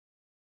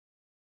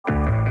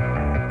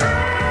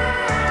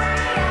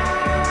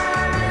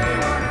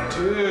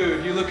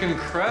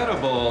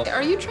incredible.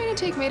 Are you trying to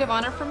take maid of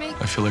honor from me?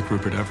 I feel like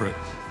Rupert Everett.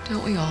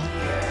 Don't we all?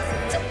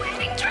 It's a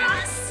wedding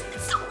dress!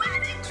 It's a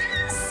wedding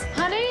dress!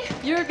 Honey,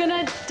 you're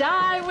gonna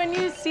die when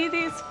you see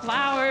these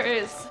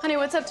flowers. Honey,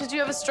 what's up? Did you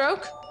have a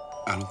stroke?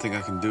 I don't think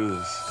I can do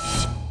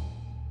this.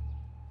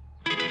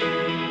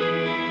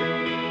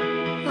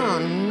 Oh,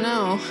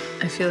 no.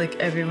 I feel like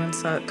everyone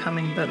saw it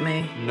coming but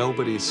me.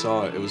 Nobody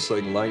saw it. It was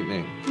like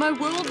lightning. My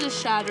world is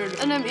shattered,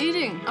 and I'm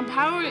eating. I'm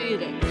power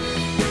eating.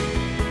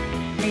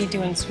 How you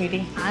doing,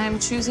 sweetie? I'm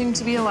choosing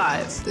to be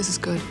alive. This is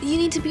good. You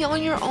need to be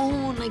on your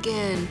own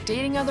again.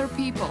 Dating other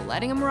people,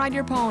 letting them ride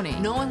your pony,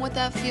 knowing what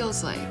that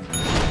feels like.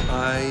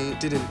 I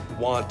didn't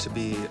want to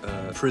be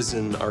a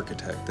prison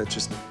architect. That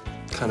just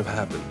kind of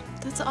happened.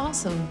 That's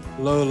awesome.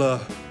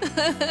 Lola.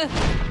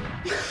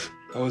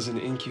 I was an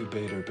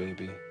incubator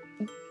baby.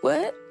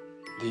 What?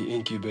 The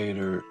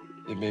incubator,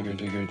 it made me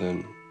bigger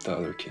than the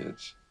other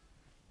kids.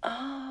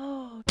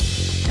 Oh.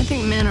 I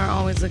think men are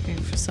always looking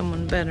for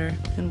someone better,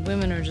 and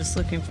women are just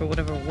looking for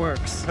whatever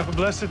works. Have a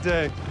blessed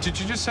day. Did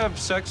you just have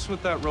sex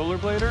with that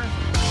rollerblader?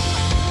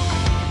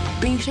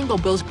 Being single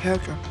builds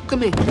character. Look at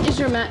me. Is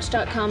your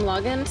Match.com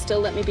login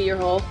still let me be your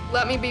hole?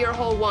 Let me be your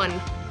whole one.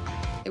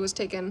 It was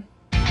taken.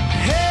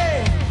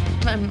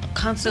 I'm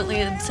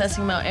constantly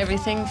obsessing about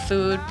everything,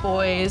 food,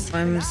 boys.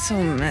 I'm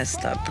so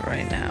messed up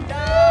right now.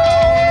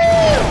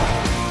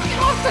 Get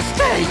off the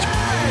stage!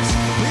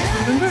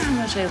 Remember how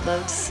much I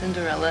loved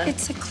Cinderella?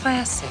 It's a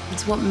classic.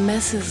 It's what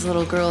messes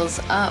little girls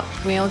up.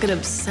 We all get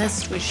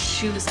obsessed with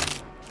shoes.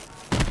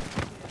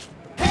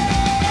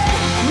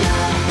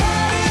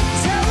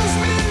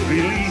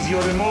 Release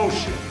your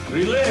emotion.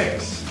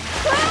 Relax.